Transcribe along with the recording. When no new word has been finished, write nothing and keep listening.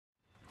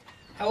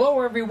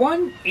Hello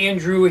everyone,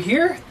 Andrew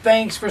here.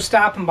 Thanks for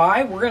stopping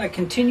by. We're going to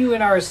continue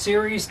in our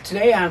series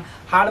today on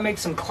how to make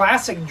some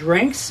classic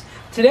drinks.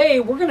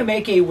 Today we're going to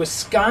make a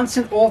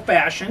Wisconsin Old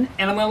Fashioned,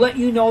 and I'm going to let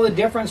you know the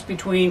difference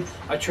between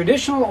a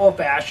traditional Old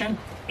Fashioned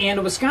and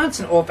a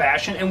Wisconsin Old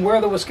Fashioned and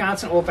where the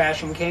Wisconsin Old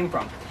Fashioned came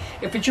from.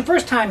 If it's your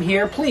first time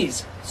here,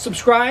 please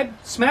subscribe,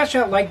 smash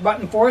that like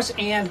button for us,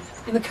 and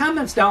in the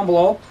comments down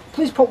below,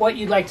 please put what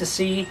you'd like to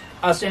see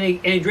us,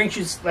 any drinks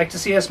you'd like to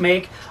see us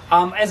make.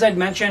 As I'd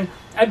mentioned,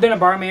 I've been a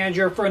bar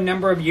manager for a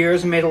number of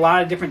years and made a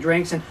lot of different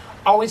drinks and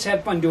always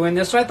had fun doing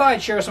this, so I thought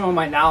I'd share some of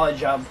my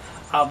knowledge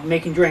of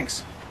making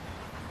drinks.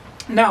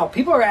 Now,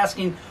 people are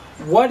asking,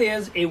 what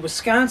is a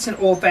Wisconsin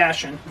Old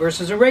Fashioned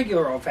versus a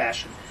regular Old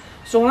Fashioned?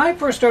 So when I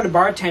first started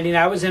bartending,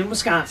 I was in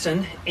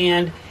Wisconsin,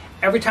 and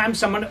every time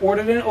someone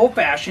ordered an Old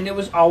Fashioned, it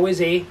was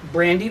always a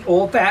Brandy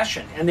Old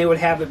Fashioned, and they would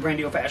have the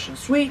Brandy Old Fashioned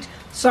sweet,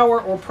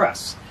 sour, or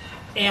press.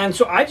 And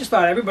so I just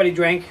thought everybody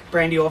drank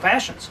Brandy Old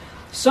Fashions.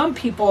 Some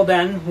people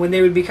then, when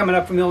they would be coming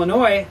up from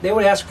Illinois, they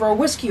would ask for a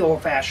whiskey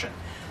Old Fashioned.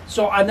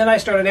 And then I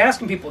started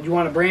asking people, do you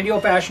want a Brandy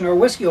Old Fashioned or a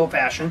whiskey Old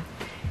Fashioned?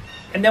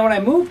 And then when I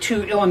moved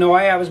to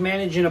Illinois, I was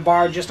managing a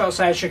bar just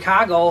outside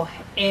Chicago,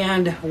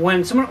 and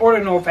when someone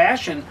ordered an Old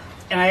Fashioned,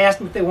 and I asked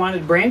them if they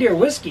wanted brandy or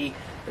whiskey,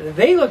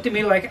 they looked at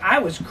me like I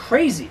was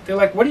crazy. They're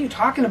like, what are you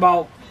talking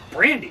about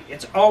brandy?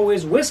 It's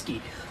always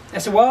whiskey. I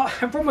said, well,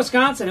 I'm from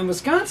Wisconsin. In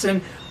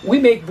Wisconsin, we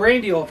make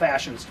Brandy Old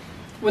Fashions.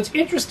 What's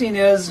interesting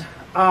is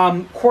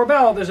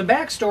Korbel, there's a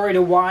backstory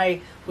to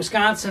why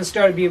Wisconsin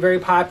started being very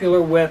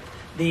popular with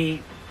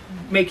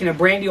making a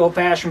Brandy Old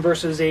Fashioned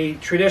versus a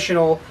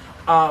traditional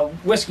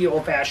whiskey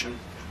Old Fashioned.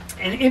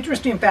 An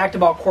interesting fact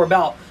about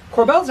Korbel,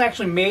 Korbel is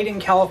actually made in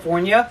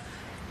California,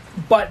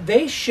 but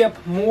they ship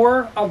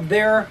more of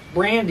their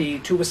brandy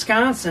to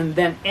Wisconsin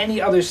than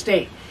any other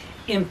state.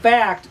 In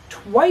fact,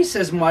 twice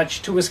as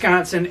much to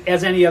Wisconsin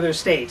as any other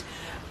state.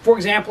 For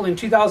example, in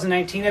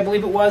 2019, I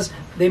believe it was,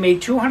 they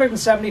made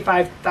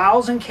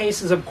 275,000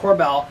 cases of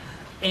Korbel,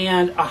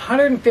 and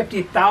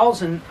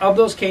 150,000 of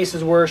those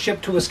cases were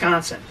shipped to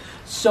Wisconsin.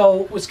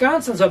 So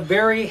Wisconsin's a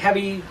very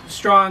heavy,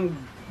 strong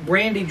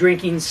brandy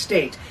drinking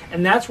state,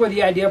 and that's where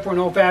the idea for an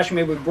old-fashioned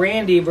made with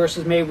brandy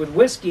versus made with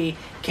whiskey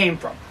came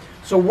from.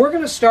 So we're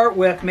going to start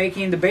with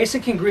making the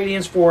basic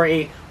ingredients for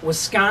a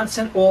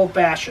Wisconsin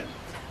old-fashioned.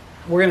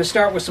 We're going to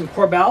start with some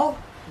Korbel.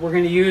 We're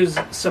going to use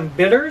some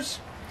bitters.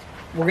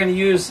 We're going to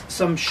use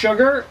some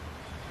sugar.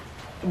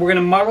 We're going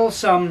to muddle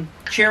some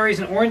cherries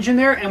and orange in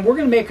there, and we're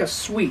going to make a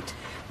sweet.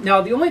 Now,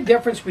 the only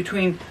difference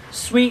between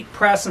sweet,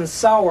 press, and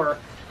sour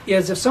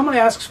is if someone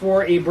asks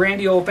for a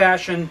brandy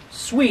old-fashioned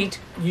sweet,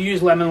 you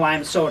use lemon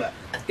lime soda.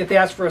 If they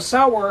ask for a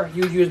sour,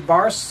 you use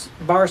bar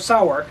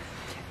sour.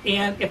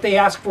 And if they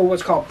ask for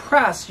what's called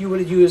press, you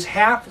would use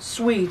half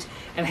sweet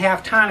and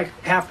half tonic,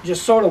 half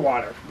just soda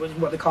water, was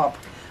what they call it.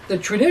 The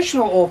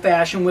traditional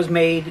old-fashioned was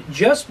made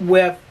just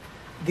with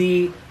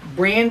the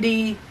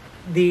brandy,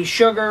 the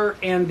sugar,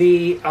 and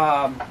the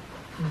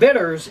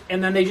bitters,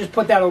 and then they just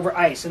put that over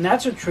ice. And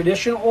that's a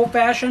traditional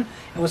old-fashioned.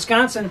 In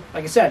Wisconsin,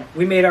 like I said,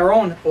 we made our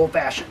own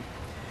old-fashioned.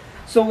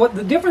 So what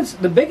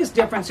the biggest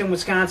difference in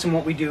Wisconsin,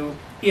 what we do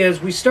is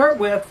we start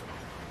with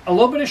a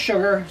little bit of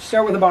sugar.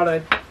 Start with about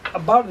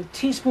a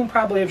teaspoon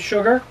probably of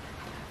sugar.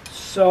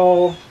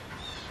 So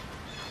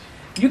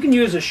you can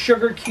use a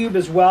sugar cube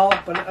as well,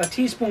 but a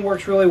teaspoon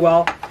works really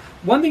well.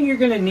 One thing you're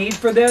going to need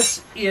for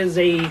this is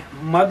a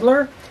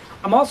muddler.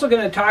 I'm also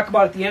going to talk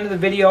about at the end of the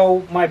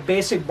video my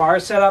basic bar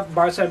setup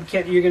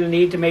kit you're going to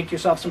need to make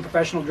yourself some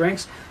professional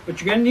drinks.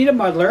 But you're going to need a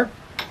muddler.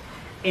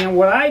 And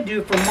what I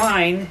do for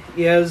mine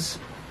is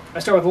I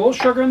start with a little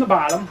sugar in the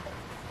bottom.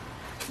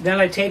 Then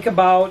I take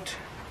about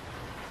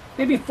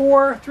maybe 3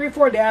 or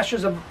 4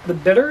 dashes of the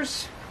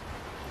bitters.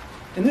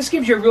 And this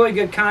gives you a really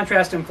good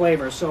contrast in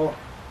flavor. So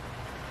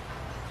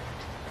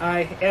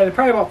I added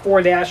probably about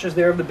 4 dashes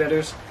there of the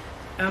bitters.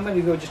 I'm going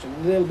to go just a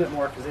little bit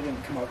more because they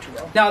didn't come out too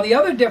well. Now, the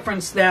other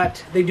difference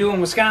that they do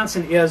in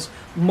Wisconsin is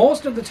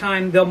most of the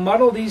time they'll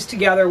muddle these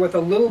together with a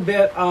little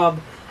bit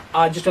of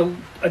just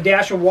a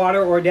dash of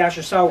water or a dash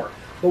of sour.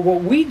 But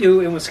what we do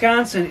in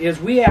Wisconsin is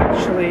we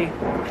actually...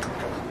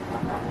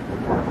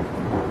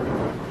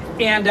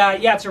 And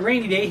yeah, it's a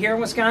rainy day here in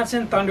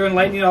Wisconsin, thunder and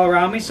lightning all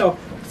around me, so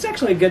it's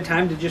actually a good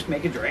time to just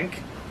make a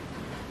drink.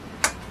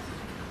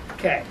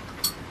 Okay.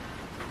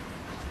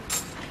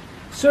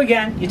 So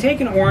again, you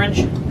take an orange,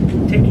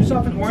 take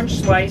yourself an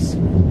orange slice.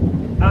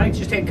 I like to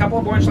just take a couple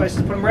of orange slices,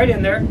 put them right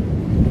in there.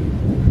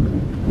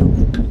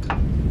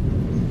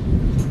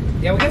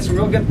 Yeah, we got some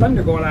real good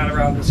thunder going on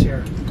around us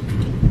here.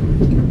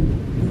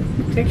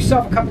 Take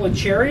yourself a couple of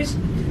cherries.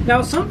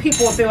 Now, some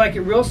people, if they like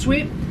it real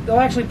sweet, they'll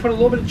actually put a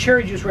little bit of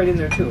cherry juice right in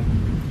there too.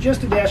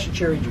 Just a dash of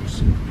cherry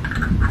juice.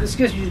 This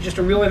gives you just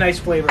a really nice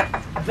flavor.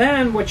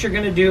 Then what you're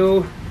going to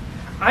do,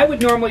 I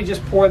would normally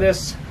just pour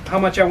this how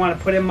much I want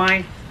to put in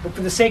mine. But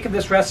for the sake of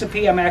this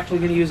recipe, I'm actually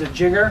going to use a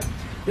jigger.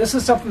 This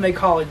is something they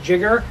call a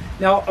jigger.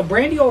 Now, a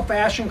brandy old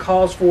fashioned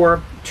calls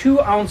for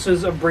 2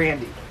 ounces of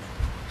brandy.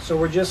 So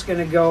we're just going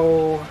to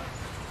go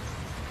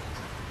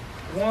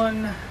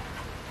 1,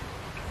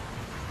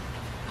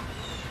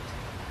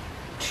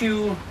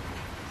 to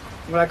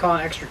what I call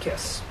an extra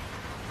kiss.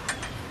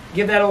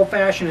 Give that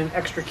old-fashioned an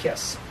extra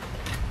kiss.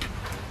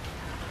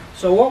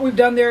 So what we've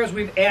done there is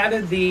we've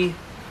added the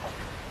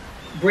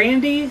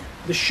brandy,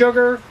 the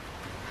sugar,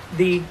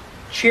 the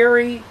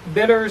cherry,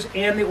 bitters,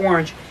 and the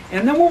orange.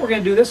 And then what we're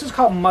going to do, this is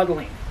called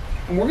muddling.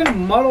 And we're going to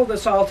muddle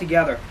this all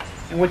together.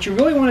 And what you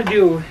really want to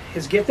do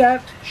is get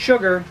that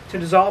sugar to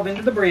dissolve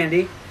into the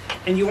brandy.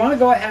 And you want to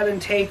go ahead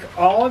and take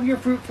all of your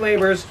fruit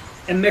flavors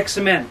and mix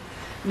them in.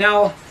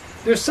 Now,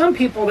 there's some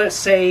people that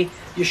say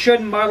you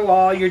shouldn't muddle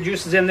all your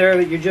juices in there,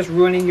 that you're just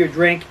ruining your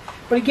drink.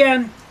 But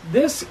again,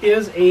 this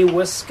is a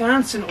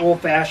Wisconsin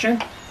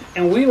old-fashioned,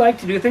 and we like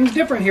to do things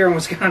different here in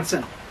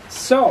Wisconsin.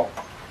 So,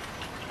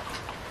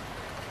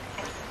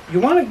 you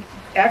want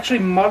to actually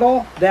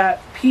muddle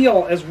that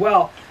peel as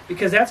well,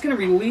 because that's going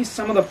to release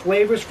some of the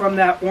flavors from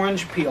that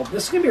orange peel.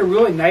 This is going to be a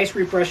really nice,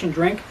 refreshing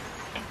drink.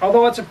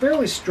 Although it's a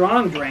fairly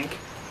strong drink,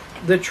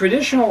 the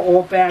traditional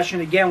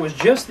old-fashioned, again, was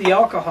just the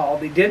alcohol.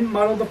 They didn't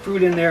muddle the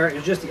fruit in there. It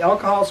was just the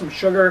alcohol, some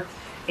sugar,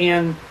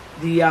 and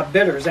the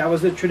bitters. That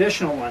was the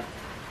traditional one.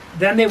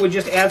 Then they would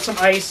just add some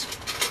ice.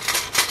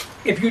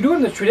 If you're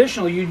doing the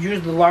traditional, you'd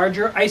use the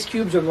larger ice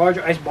cubes or the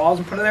larger ice balls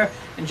and put it there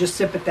and just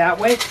sip it that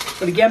way.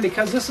 But again,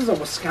 because this is a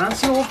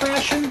Wisconsin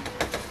old-fashioned,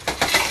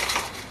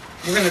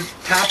 we're going to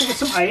top it with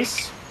some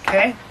ice,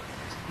 okay?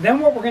 Then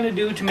what we're going to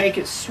do to make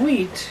it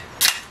sweet,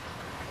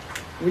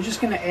 we're just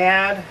going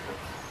to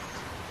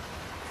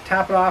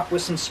top it off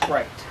with some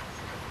Sprite.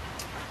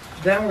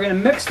 Then we're going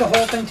to mix the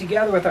whole thing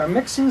together with our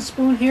mixing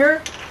spoon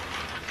here.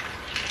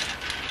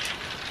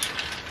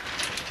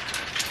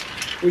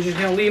 We're just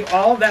going to leave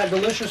all of that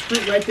delicious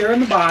fruit right there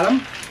in the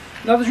bottom.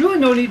 Now, there's really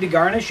no need to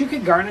garnish. You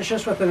could garnish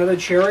this with another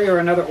cherry or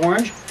another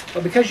orange,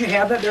 but because you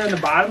have that there in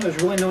the bottom,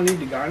 there's really no need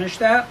to garnish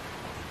that.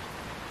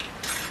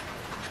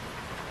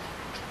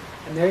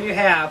 And there you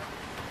have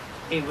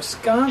a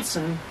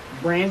Wisconsin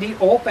brandy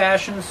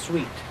old-fashioned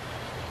sweet.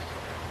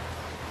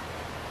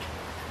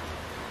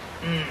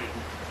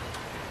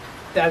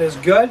 That is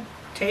good,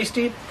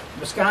 tasty,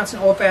 Wisconsin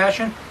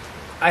old-fashioned.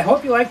 I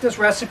hope you liked this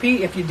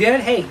recipe. If you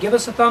did, hey, give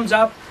us a thumbs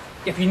up.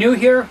 If you're new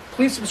here,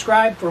 please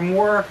subscribe for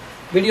more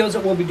videos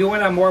that we'll be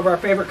doing on more of our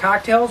favorite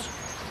cocktails.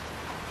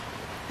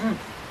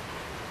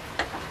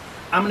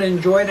 I'm going to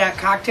enjoy that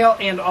cocktail,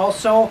 and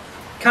also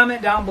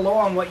comment down below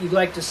on what you'd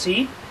like to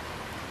see.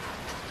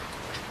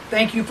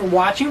 Thank you for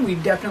watching. We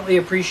definitely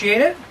appreciate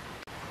it.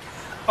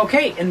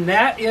 Okay, and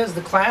that is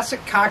the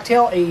classic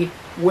cocktail, a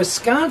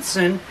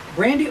Wisconsin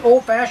brandy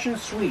old-fashioned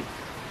sweet.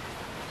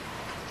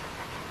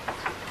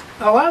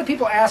 Now, a lot of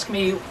people ask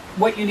me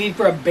what you need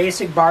for a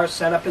basic bar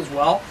setup as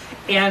well.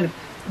 And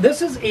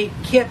this is a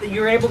kit that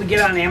you're able to get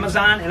on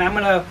Amazon, and I'm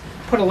going to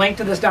put a link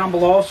to this down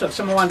below, so if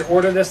someone wanted to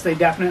order this, they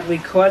definitely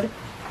could.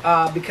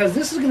 Because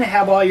this is going to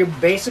have all your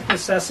basic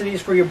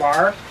necessities for your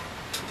bar.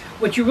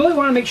 What you really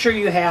want to make sure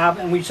you have,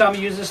 and we saw me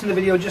use this in the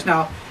video just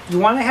now, you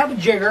want to have a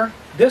jigger.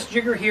 This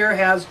jigger here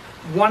has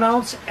 1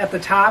 ounce at the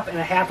top and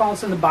a ½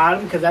 ounce in the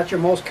bottom, because that's your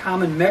most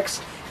common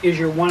mix, is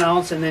your 1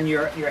 ounce and then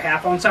your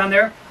 ½ ounce on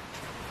there.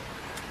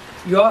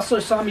 You also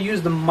saw me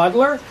use the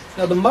muddler.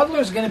 Now the muddler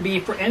is going to be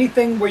for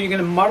anything where you're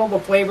going to muddle the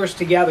flavors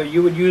together.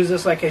 You would use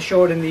this like I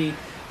showed in the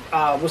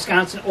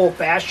Wisconsin Old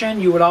Fashioned.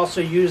 You would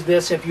also use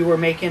this if you were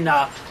making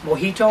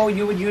mojito.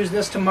 You would use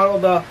this to muddle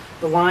the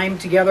lime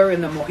together in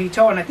the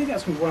mojito. And I think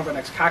that's going to be one of our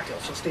next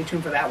cocktails, so stay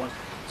tuned for that one.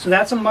 So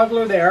that's a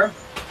muddler there.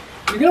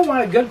 You're going to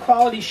want a good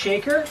quality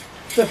shaker.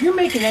 So if you're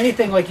making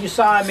anything like you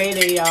saw, I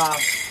made a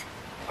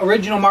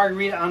original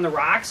margarita on the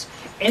rocks.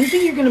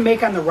 Anything you're going to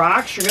make on the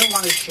rocks, you're going to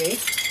want to shake.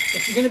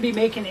 If you're going to be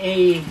making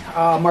a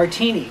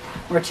martini,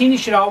 martini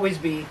should always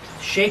be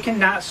shaken,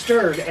 not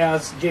stirred,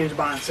 as James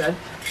Bond said.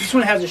 This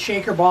one has a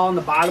shaker ball in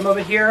the bottom of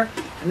it here,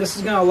 and this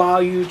is going to allow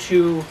you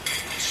to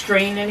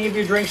strain any of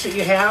your drinks that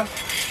you have.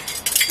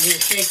 You're going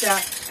to shake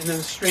that and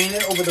then strain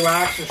it over the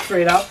rocks or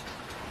straight up.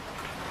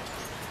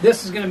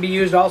 This is going to be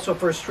used also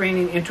for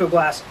straining into a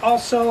glass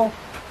also.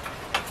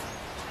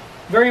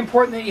 Very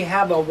important that you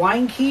have a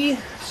wine key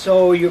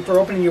for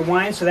opening your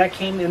wine, so that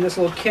came in this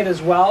little kit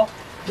as well.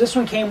 This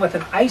one came with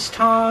an ice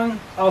tong,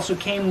 also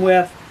came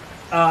with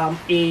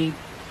a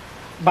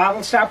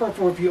bottle stopper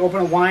for if you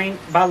open a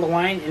bottle of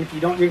wine and if you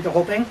don't drink the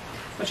whole thing,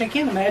 which I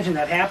can't imagine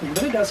that happening,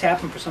 but it does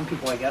happen for some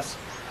people, I guess.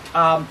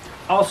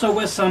 Also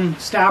with some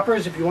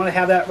stoppers, if you want to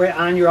have that right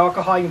on your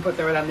alcohol, you can put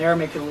that right on there,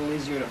 make it a little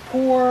easier to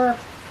pour.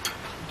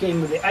 Came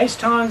with the ice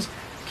tongs,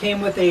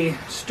 came with a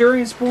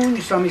stirring spoon.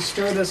 You saw me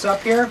stir this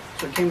up here,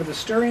 so it came with a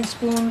stirring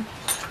spoon.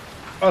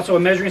 Also a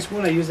measuring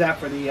spoon, I use that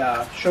for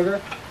the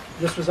sugar.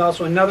 This was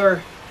also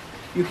another,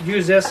 you could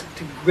use this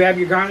to grab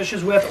your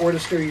garnishes with or to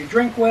stir your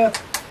drink with.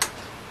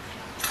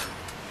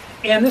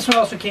 And this one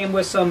also came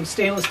with some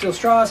stainless steel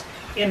straws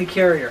and a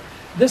carrier.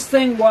 This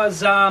thing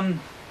was, I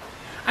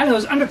don't know, it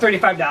was under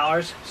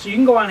 $35. So you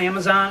can go on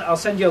Amazon. I'll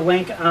send you a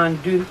link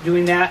on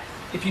doing that.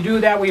 If you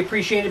do that, we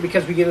appreciate it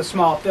because we get a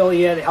small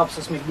affiliate. It helps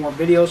us make more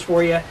videos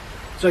for you.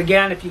 So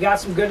again, if you got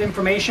some good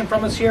information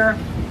from us here,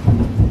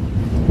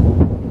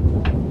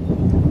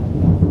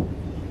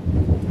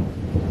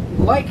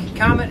 like,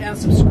 comment, and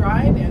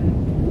subscribe, and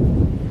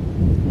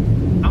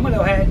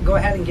go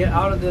ahead and get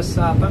out of this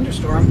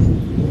thunderstorm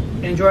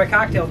and enjoy a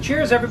cocktail.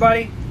 Cheers,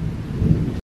 everybody.